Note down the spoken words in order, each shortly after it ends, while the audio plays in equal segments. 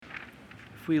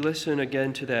If we listen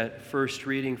again to that first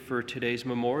reading for today's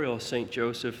memorial, St.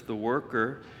 Joseph the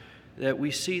Worker, that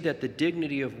we see that the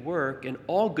dignity of work and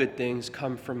all good things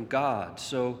come from God.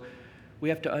 So we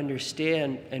have to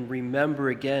understand and remember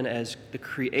again as the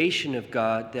creation of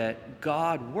God that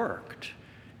God worked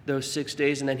those 6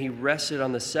 days and then he rested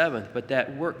on the seventh, but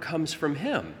that work comes from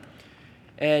him.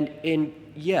 And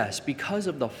yes, because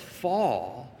of the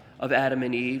fall of Adam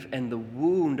and Eve and the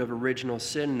wound of original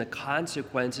sin and the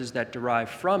consequences that derive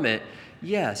from it,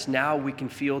 yes, now we can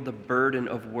feel the burden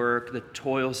of work, the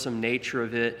toilsome nature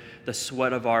of it, the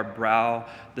sweat of our brow,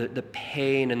 the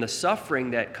pain and the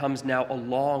suffering that comes now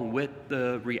along with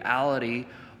the reality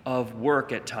of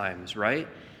work at times, right?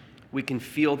 We can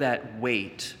feel that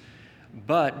weight.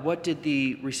 But what did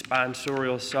the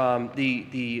responsorial psalm,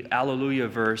 the Alleluia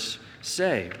verse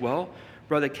say? Well,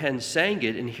 Brother Ken sang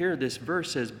it, and here this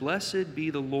verse says, "Blessed be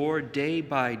the Lord day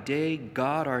by day,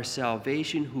 God our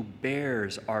salvation, who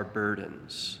bears our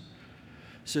burdens."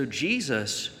 So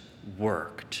Jesus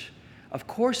worked. Of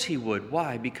course he would.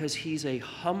 Why? Because he's a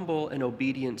humble and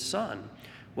obedient son.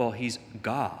 Well, he's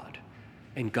God,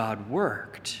 and God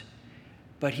worked.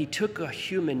 But he took a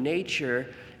human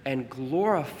nature and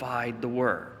glorified the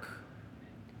work.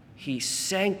 He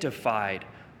sanctified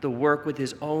the work with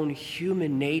his own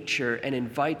human nature and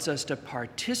invites us to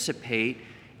participate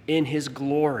in his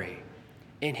glory,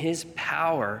 in his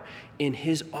power, in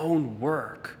his own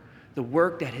work, the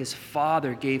work that his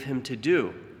Father gave him to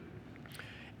do.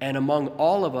 And among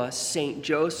all of us, St.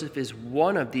 Joseph is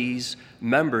one of these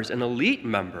members, an elite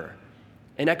member,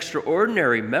 an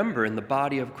extraordinary member in the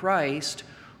body of Christ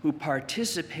who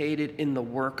participated in the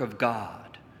work of God.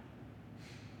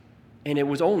 And it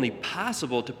was only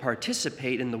possible to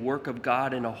participate in the work of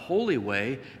God in a holy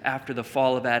way after the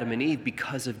fall of Adam and Eve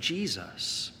because of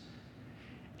Jesus.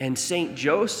 And St.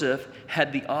 Joseph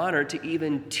had the honor to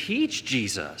even teach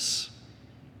Jesus.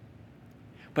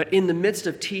 But in the midst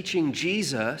of teaching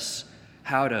Jesus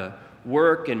how to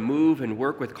work and move and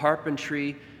work with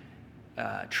carpentry,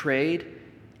 trade,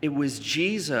 it was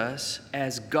Jesus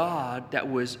as God that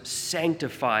was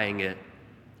sanctifying it.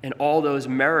 And all those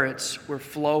merits were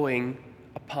flowing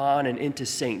upon and into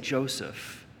St.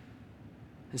 Joseph.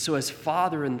 And so as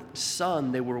father and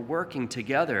son, they were working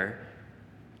together.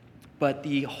 But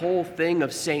the whole thing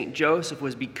of St. Joseph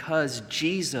was because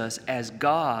Jesus, as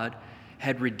God,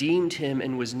 had redeemed him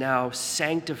and was now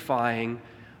sanctifying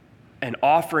and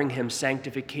offering him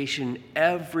sanctification in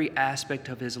every aspect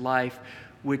of his life,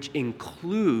 which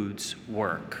includes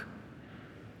work.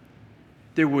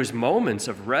 There was moments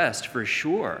of rest for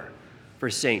sure for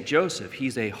St. Joseph.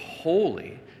 He's a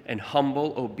holy and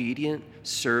humble, obedient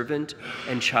servant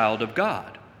and child of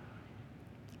God,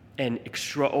 and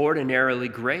extraordinarily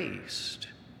graced.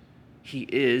 He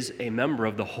is a member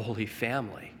of the Holy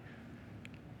Family.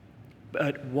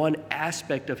 But one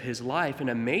aspect of his life, and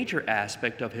a major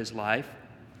aspect of his life,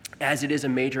 as it is a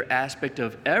major aspect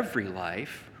of every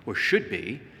life, or should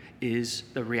be, is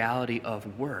the reality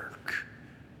of work.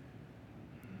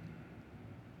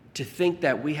 To think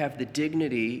that we have the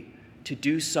dignity to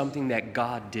do something that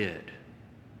God did.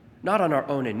 Not on our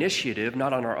own initiative,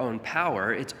 not on our own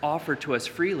power, it's offered to us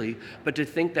freely, but to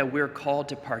think that we're called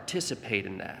to participate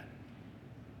in that.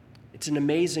 It's an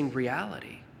amazing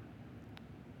reality.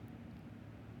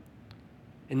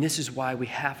 And this is why we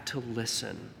have to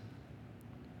listen.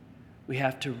 We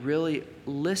have to really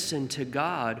listen to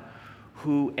God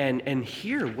who and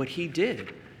hear what he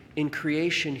did. In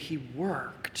creation, he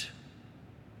worked.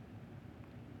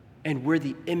 And we're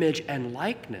the image and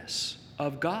likeness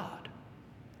of God.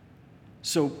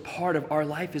 So part of our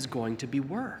life is going to be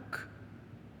work.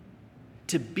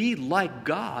 To be like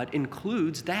God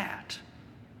includes that.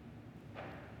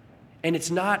 And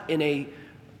it's not in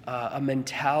a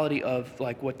mentality of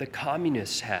like what the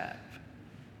communists have.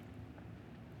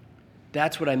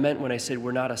 That's what I meant when I said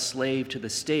we're not a slave to the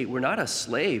state. We're not a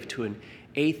slave to an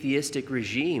atheistic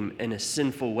regime in a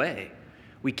sinful way.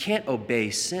 We can't obey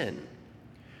sin.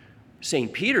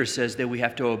 St. Peter says that we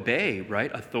have to obey,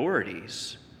 right,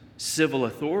 authorities, civil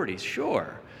authorities,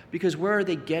 sure. Because where are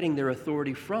they getting their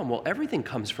authority from? Well, everything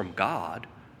comes from God.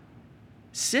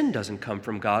 Sin doesn't come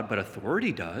from God, but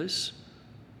authority does.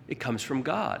 It comes from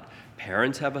God.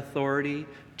 Parents have authority,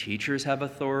 teachers have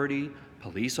authority,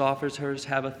 police officers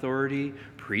have authority,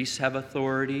 priests have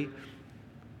authority.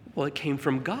 Well, it came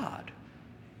from God.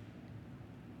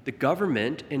 The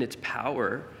government, in its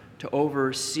power to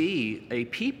oversee a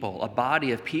people, a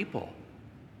body of people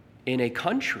in a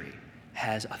country,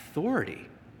 has authority.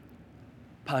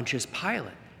 Pontius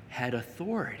Pilate had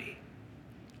authority,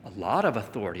 a lot of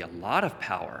authority, a lot of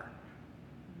power.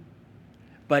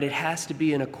 but it has to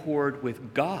be in accord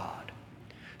with God.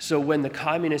 So when the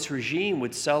communist regime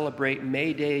would celebrate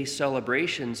May Day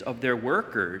celebrations of their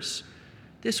workers,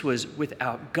 this was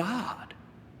without God.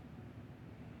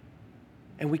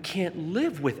 And we can't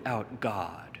live without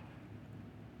God.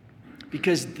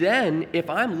 Because then, if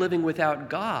I'm living without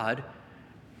God,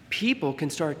 people can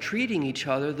start treating each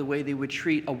other the way they would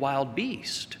treat a wild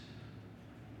beast.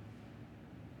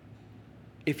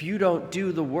 If you don't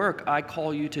do the work I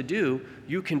call you to do,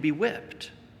 you can be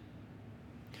whipped.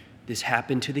 This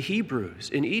happened to the Hebrews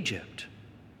in Egypt.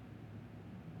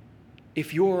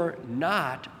 If you're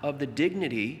not of the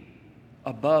dignity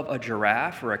above a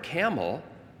giraffe or a camel,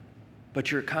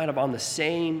 but you're kind of on the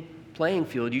same playing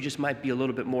field, you just might be a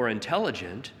little bit more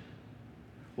intelligent,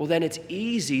 well, then it's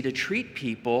easy to treat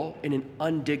people in an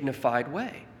undignified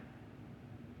way.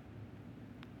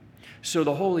 So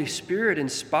the Holy Spirit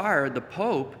inspired the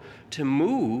Pope to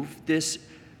move this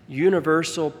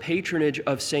universal patronage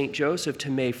of St. Joseph to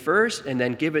May 1st and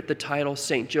then give it the title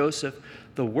St. Joseph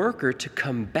the Worker to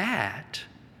combat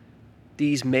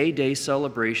these May Day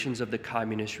celebrations of the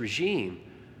communist regime.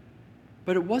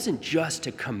 But it wasn't just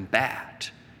to combat.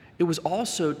 It was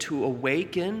also to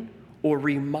awaken or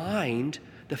remind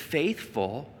the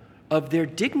faithful of their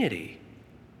dignity.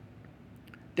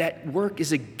 That work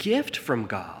is a gift from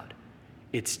God.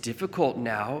 It's difficult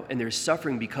now, and there's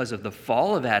suffering because of the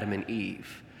fall of Adam and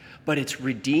Eve, but it's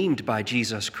redeemed by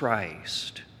Jesus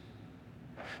Christ.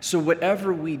 So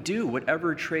whatever we do,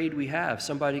 whatever trade we have,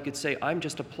 somebody could say, I'm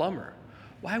just a plumber.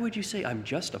 Why would you say, I'm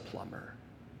just a plumber?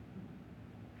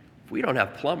 If we don't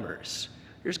have plumbers,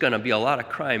 there's going to be a lot of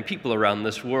crying people around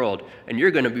this world, and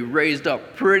you're going to be raised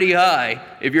up pretty high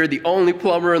if you're the only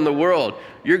plumber in the world.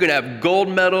 You're going to have gold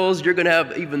medals. You're going to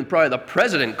have even probably the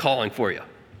president calling for you.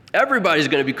 Everybody's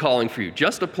going to be calling for you.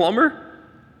 Just a plumber?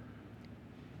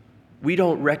 We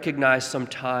don't recognize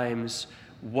sometimes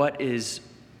what is,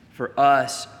 for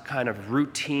us, kind of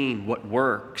routine, what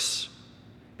works,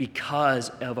 because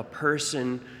of a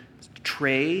person's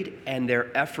trade and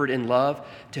their effort in love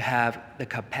to have the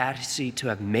capacity to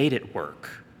have made it work.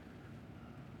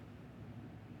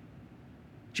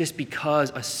 Just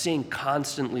because a sink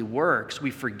constantly works,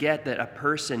 we forget that a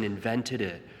person invented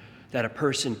it, that a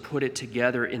person put it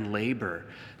together in labor,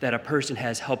 that a person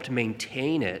has helped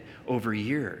maintain it over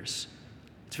years.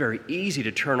 It's very easy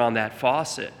to turn on that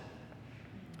faucet.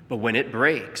 But when it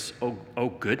breaks, oh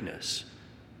goodness,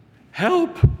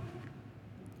 help!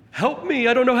 Help me,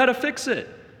 I don't know how to fix it.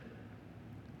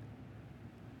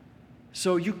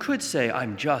 So you could say,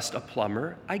 I'm just a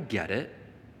plumber. I get it.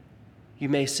 You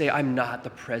may say, I'm not the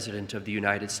President of the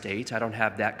United States. I don't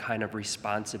have that kind of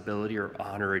responsibility or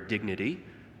honor or dignity.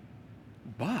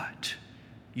 But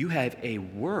you have a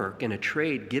work and a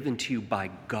trade given to you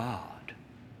by God.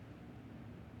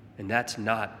 And that's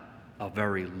not a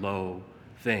very low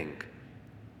thing.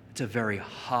 It's a very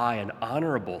high and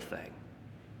honorable thing.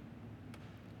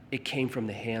 It came from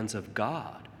the hands of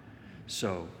God.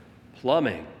 So,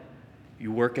 plumbing, you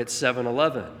work at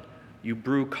 7-Eleven, you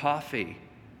brew coffee,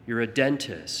 you're a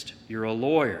dentist, you're a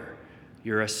lawyer,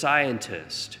 you're a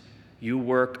scientist, you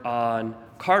work on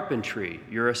carpentry,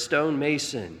 you're a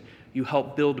stonemason, you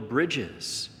help build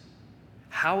bridges.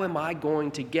 How am I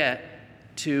going to get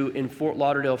in Fort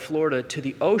Lauderdale, Florida, to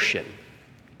the ocean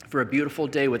for a beautiful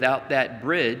day without that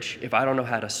bridge if I don't know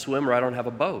how to swim or I don't have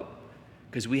a boat?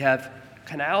 Because we have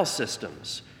canal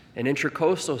systems and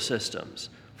intracoastal systems.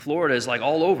 Florida is like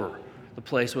all over the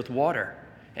place with water,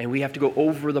 and we have to go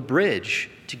over the bridge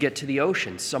to get to the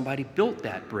ocean. Somebody built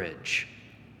that bridge.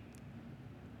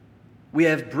 We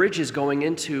have bridges going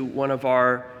into one of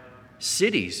our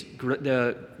cities,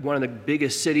 one of the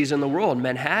biggest cities in the world,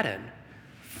 Manhattan,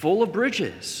 full of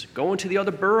bridges going to the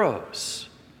other boroughs.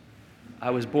 I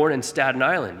was born in Staten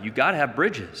Island. You got to have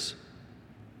bridges.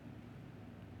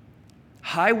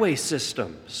 Highway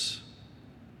systems.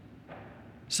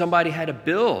 Somebody had to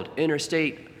build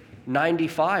Interstate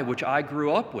 95, which I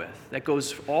grew up with, that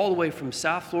goes all the way from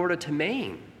South Florida to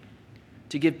Maine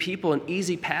to give people an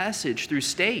easy passage through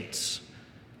states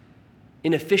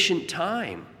in efficient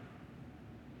time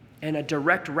and a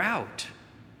direct route.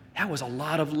 That was a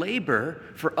lot of labor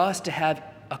for us to have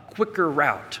a quicker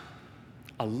route.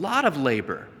 A lot of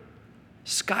labor.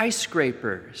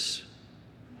 Skyscrapers.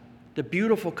 The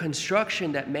beautiful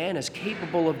construction that man is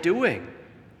capable of doing.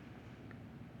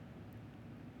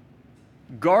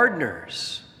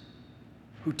 Gardeners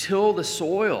who till the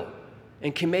soil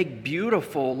and can make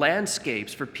beautiful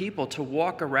landscapes for people to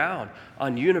walk around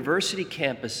on university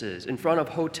campuses, in front of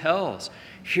hotels,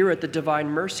 here at the Divine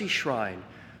Mercy Shrine,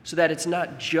 so that it's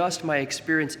not just my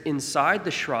experience inside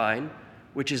the shrine,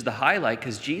 which is the highlight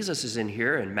because Jesus is in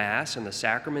here and Mass and the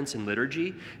sacraments and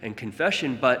liturgy and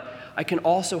confession, but I can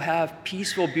also have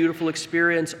peaceful, beautiful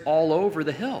experience all over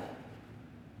the hill.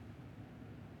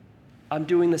 I'm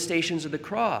doing the Stations of the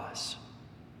Cross.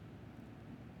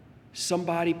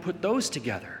 Somebody put those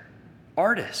together,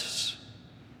 artists.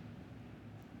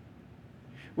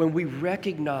 When we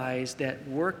recognize that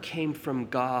work came from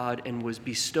God and was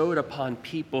bestowed upon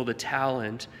people, the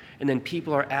talent, and then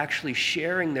people are actually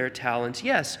sharing their talents,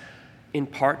 yes, in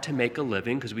part to make a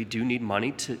living, because we do need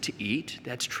money to eat.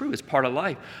 That's true, it's part of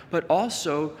life. But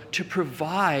also to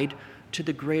provide to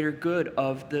the greater good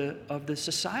of the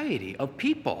society, of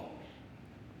people.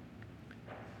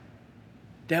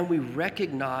 Then we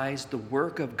recognize the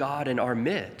work of God in our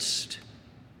midst.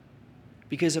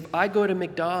 Because if I go to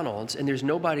McDonald's and there's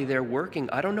nobody there working,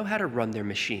 I don't know how to run their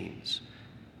machines.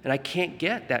 And I can't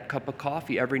get that cup of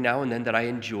coffee every now and then that I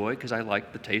enjoy because I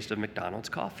like the taste of McDonald's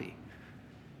coffee.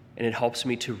 And it helps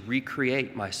me to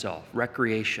recreate myself,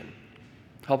 recreation.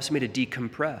 Helps me to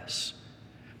decompress.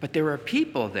 But there are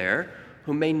people there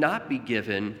who may not be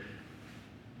given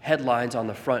headlines on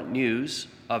the front news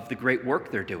of the great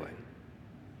work they're doing.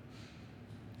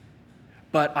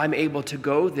 But I'm able to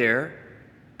go there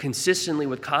consistently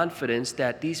with confidence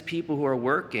that these people who are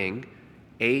working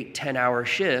 8, 10-hour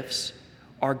shifts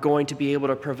are going to be able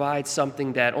to provide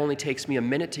something that only takes me a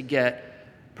minute to get,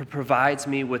 but provides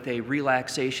me with a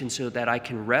relaxation so that I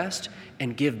can rest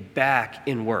and give back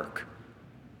in work.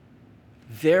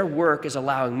 Their work is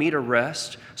allowing me to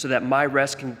rest so that my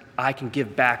rest I can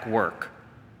give back work.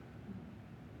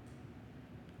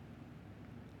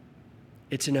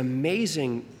 It's an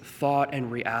amazing thought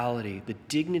and reality, the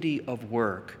dignity of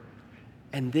work.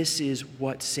 And this is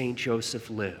what St. Joseph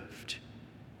lived.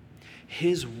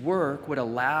 His work would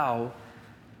allow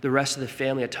the rest of the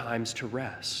family at times to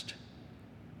rest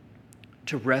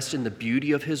in the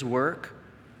beauty of his work,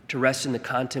 to rest in the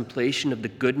contemplation of the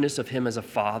goodness of him as a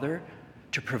father,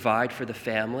 to provide for the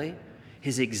family,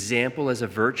 his example as a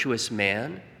virtuous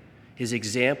man, his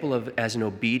example as an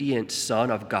obedient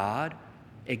son of God,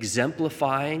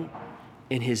 exemplifying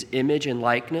in his image and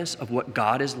likeness of what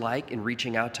God is like in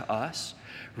reaching out to us,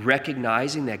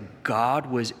 recognizing that God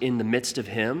was in the midst of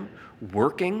him,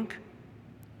 working.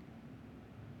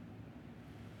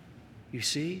 You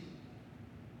see?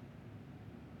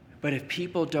 But if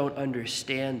people don't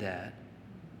understand that,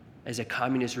 as a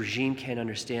communist regime can't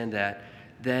understand that,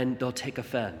 then they'll take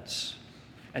offense.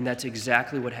 And that's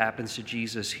exactly what happens to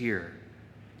Jesus here.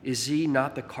 Is he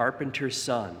not the carpenter's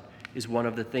son? Is one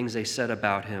of the things they said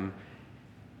about him,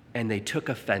 and they took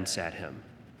offense at him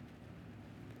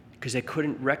because they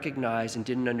couldn't recognize and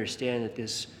didn't understand that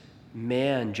this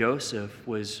man, Joseph,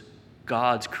 was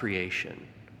God's creation,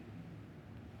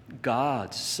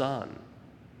 God's son,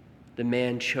 the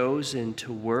man chosen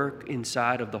to work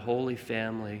inside of the Holy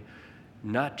Family,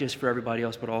 not just for everybody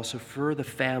else, but also for the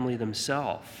family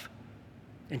themselves,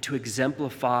 and to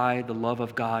exemplify the love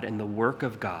of God and the work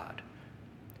of God,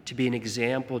 to be an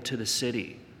example to the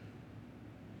city,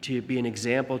 to be an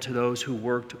example to those who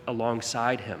worked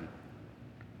alongside him.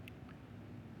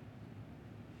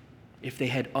 If they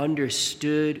had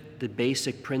understood the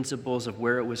basic principles of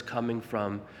where it was coming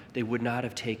from, they would not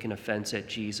have taken offense at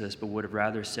Jesus, but would have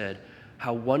rather said,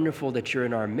 "How wonderful that you're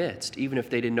in our midst," even if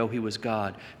they didn't know he was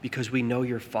God, because we know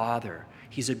your Father.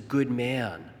 He's a good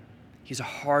man. He's a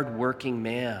hard-working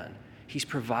man. He's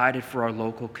provided for our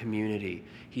local community.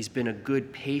 He's been a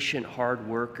good, patient, hard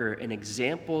worker, an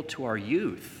example to our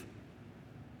youth.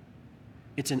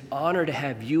 It's an honor to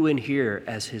have you in here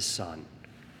as his son.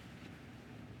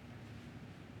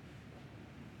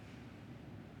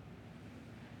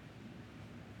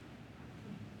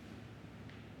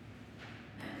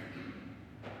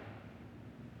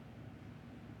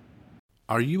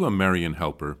 Are you a Marian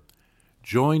helper?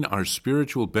 Join our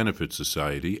Spiritual Benefit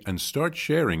Society and start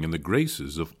sharing in the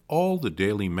graces of all the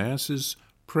daily masses,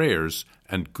 prayers,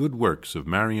 and good works of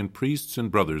Marian priests and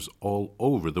brothers all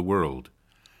over the world.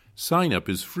 Sign up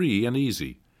is free and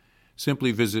easy.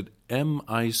 Simply visit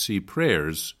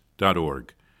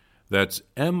micprayers.org. That's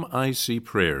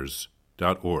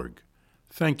micprayers.org.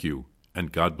 Thank you,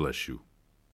 and God bless you.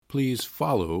 Please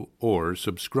follow or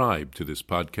subscribe to this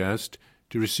podcast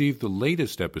to receive the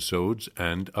latest episodes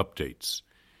and updates.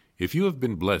 If you have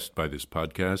been blessed by this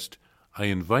podcast, I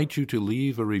invite you to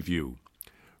leave a review.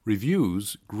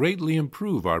 Reviews greatly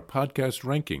improve our podcast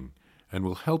ranking and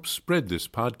will help spread this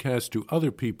podcast to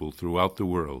other people throughout the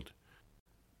world.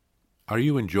 Are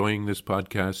you enjoying this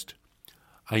podcast?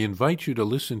 I invite you to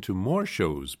listen to more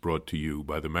shows brought to you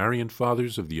by the Marian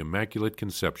Fathers of the Immaculate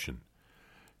Conception.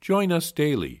 Join us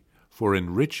daily for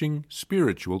enriching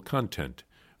spiritual content,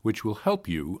 which will help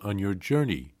you on your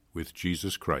journey with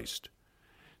Jesus Christ.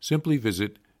 Simply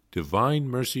visit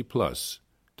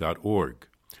DivineMercyPlus.org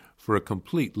for a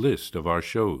complete list of our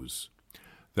shows.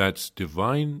 That's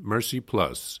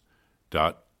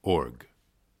DivineMercyPlus.org.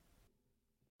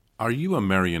 Are you a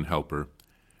Marian helper?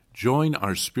 Join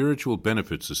our Spiritual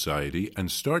Benefit Society and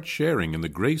start sharing in the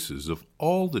graces of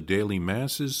all the daily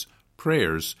masses,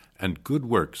 prayers, and good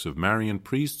works of Marian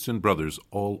priests and brothers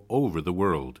all over the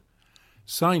world.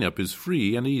 Sign up is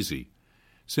free and easy.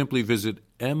 Simply visit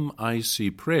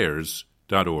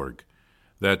micprayers.org.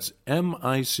 That's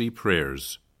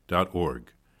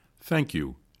micprayers.org. Thank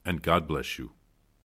you, and God bless you.